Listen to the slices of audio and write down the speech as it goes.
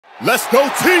Let's go,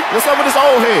 T. What's up with this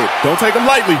old head? Don't take him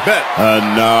lightly, bet.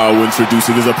 And now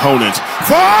introducing his opponent,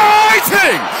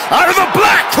 fighting out of the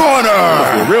black corner.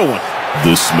 A real one.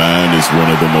 This man is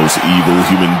one of the most evil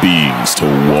human beings to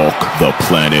walk the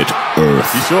planet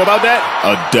Earth. You sure about that?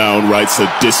 A downright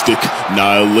sadistic,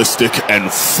 nihilistic,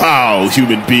 and foul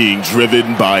human being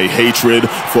driven by hatred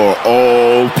for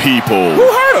all people. Who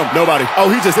hurt him? Nobody. Oh,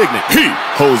 he's just ignorant. He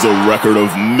holds a record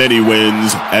of many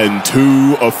wins and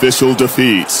 2 official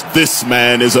defeats. This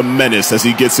man is a menace as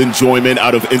he gets enjoyment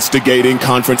out of instigating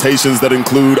confrontations that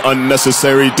include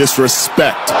unnecessary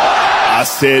disrespect. I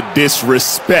said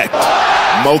disrespect.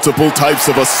 Multiple types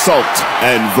of assault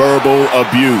and verbal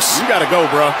abuse. You gotta go,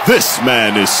 bro. This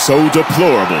man is so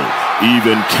deplorable,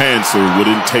 even cancer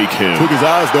wouldn't take him. Took his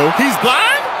eyes, though. He's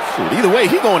blind? Shoot, either way,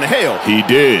 he going to hell. He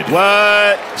did.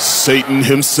 What? Satan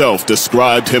himself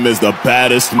described him as the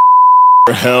baddest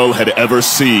hell had ever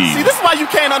seen. See, this is why you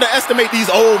can't underestimate these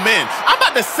old men. I'm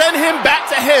about to send him back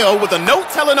to hell with a note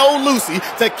telling old Lucy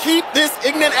to keep this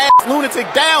ignorant ass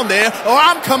lunatic down there, or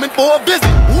I'm coming for a visit.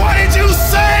 What did you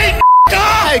say?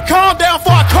 Hey, calm down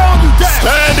before I calm you down.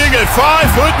 Standing at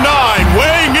 5'9",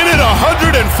 weighing in at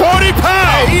 140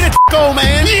 pounds. Hey, eat a old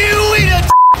man. You eat a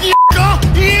you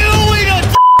eat a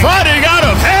fighting out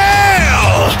of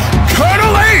hell,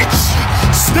 Colonel H.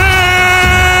 Snake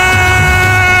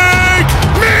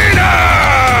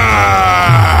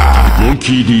モン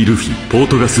キー D ルフィ、ポー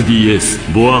トガス D エース、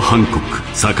ボア・ハンコック、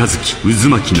杯、渦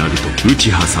巻きナルト、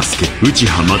内葉サスケ、内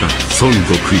葉マダラ、孫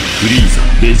悟空、フリーザ、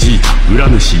ベジータ、浦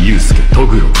主祐介、ト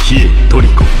グロ、ヒエ、トリ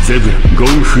コ、ゼブラ、ゴ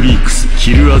ンフリークス、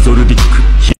キルアゾルディッ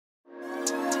ク。